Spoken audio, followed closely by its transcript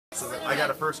So I got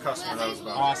a first customer. That was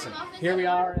about Awesome. Here we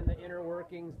are in the inner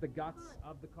workings, the guts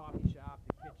of the coffee shop,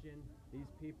 the kitchen. These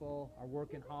people are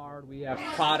working hard. We have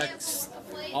products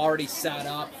already set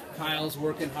up. Kyle's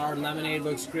working hard. Lemonade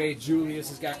looks great. Julius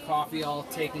has got coffee all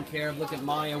taken care of. Look at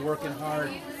Maya working hard.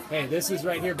 Hey, this is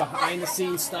right here behind the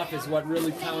scenes stuff is what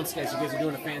really counts, guys. You guys are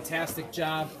doing a fantastic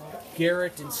job.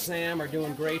 Garrett and Sam are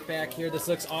doing great back here. This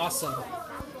looks awesome.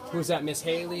 Who's that? Miss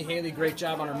Haley. Haley, great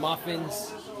job on her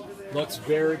muffins. Looks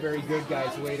very, very good,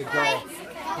 guys. Way to go.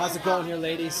 How's it going here,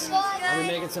 ladies? Are we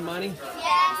making some money?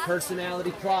 Yes.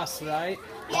 Personality Plus, right?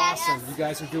 Awesome. You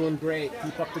guys are doing great.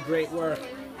 Keep up the great work.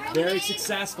 Very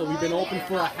successful. We've been open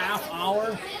for a half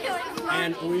hour,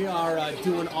 and we are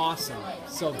doing awesome.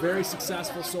 So very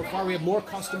successful so far. We have more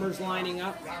customers lining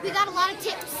up. We got a lot of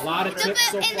tips. A lot of tips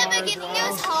so In the far as beginning, well.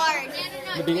 it was hard.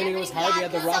 In the beginning, it was hard. We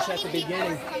had the rush at the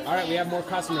beginning. All right, we have more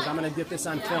customers. I'm going to get this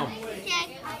on film. Okay.